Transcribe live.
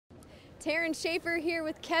Taryn Schaefer here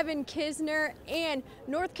with Kevin Kisner and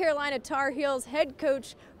North Carolina Tar Heels head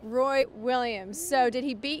coach Roy Williams. So did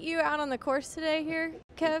he beat you out on the course today here,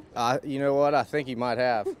 Kev? You know what? I think he might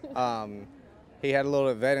have. He had a little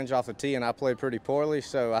advantage off the tee, and I played pretty poorly,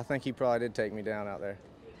 so I think he probably did take me down out there.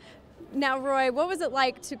 Now, Roy, what was it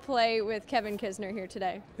like to play with Kevin Kisner here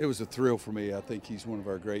today? It was a thrill for me. I think he's one of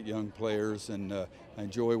our great young players, and I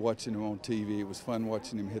enjoy watching him on TV. It was fun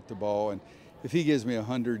watching him hit the ball, and if he gives me a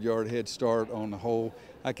 100-yard head start on the hole,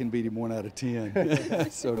 I can beat him 1 out of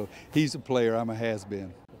 10. So he's a player. I'm a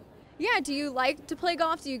has-been. Yeah, do you like to play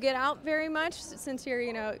golf? Do you get out very much since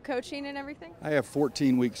you're, coaching and everything? I have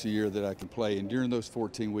 14 weeks a year that I can play, and during those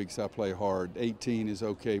 14 weeks I play hard. 18 is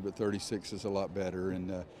okay, but 36 is a lot better.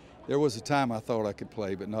 And there was a time I thought I could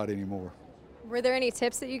play, but not anymore. Were there any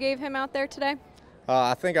tips that you gave him out there today?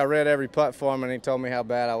 I think I read every putt for him, and he told me how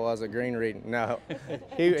bad I was at green reading. No,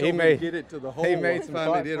 he made get it to the hole. He made some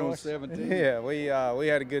finally putt did for on us. 17. Yeah, we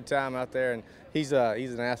had a good time out there, and he's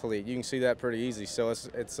an athlete. You can see that pretty easy. So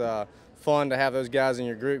it's fun to have those guys in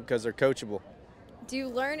your group because they're coachable. Do you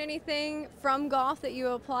learn anything from golf that you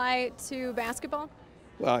apply to basketball?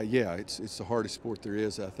 Yeah, it's the hardest sport there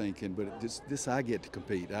is, I think, but this I get to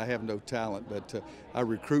compete. I have no talent, but I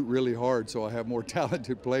recruit really hard, so I have more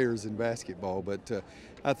talented players in basketball. But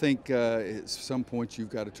I think at some point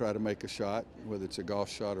you've got to try to make a shot, whether it's a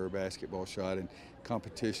golf shot or a basketball shot, and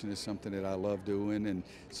competition is something that I love doing, and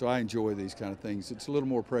so I enjoy these kind of things. It's a little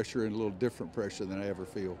more pressure and a little different pressure than I ever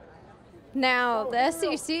feel. Now, the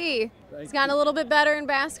SEC has gotten a little bit better in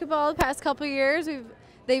basketball the past couple of years.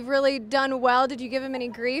 They've really done well. Did you give him any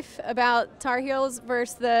grief about Tar Heels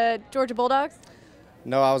versus the Georgia Bulldogs?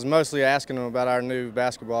 No, I was mostly asking him about our new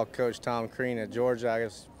basketball coach, Tom Crean at Georgia. I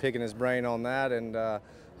was picking his brain on that, and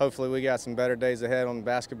hopefully we got some better days ahead on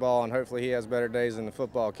basketball, and hopefully he has better days in the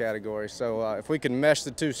football category. So if we can mesh the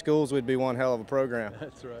two schools, we'd be one hell of a program.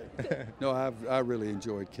 That's right. No, I really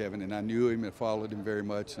enjoyed Kevin, and I knew him and followed him very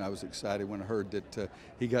much, and I was excited when I heard that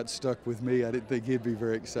he got stuck with me. I didn't think he'd be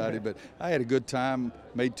very excited, but I had a good time,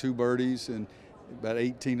 made 2 birdies, and about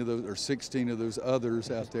 18 of those, or 16 of those others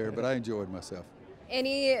out there, but I enjoyed myself.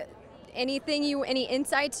 Any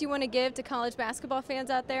insights you want to give to college basketball fans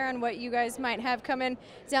out there on what you guys might have coming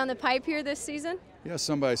down the pipe here this season? Yeah,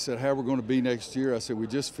 somebody said, how are we going to be next year? I said, we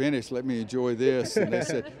just finished. Let me enjoy this. And they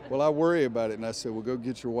said, well, I worry about it. And I said, well, go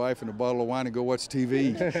get your wife and a bottle of wine and go watch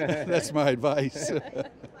TV. That's my advice.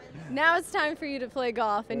 Now it's time for you to play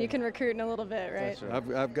golf, and you can recruit in a little bit, right?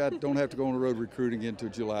 That's right. Don't have to go on the road recruiting until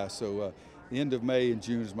July. So the end of May and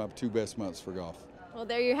June is my 2 best months for golf. Well,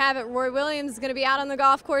 there you have it. Roy Williams is going to be out on the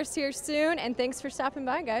golf course here soon, and thanks for stopping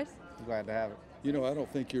by, guys. Glad to have it. I don't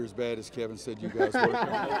think you're as bad as Kevin said you guys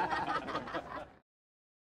were.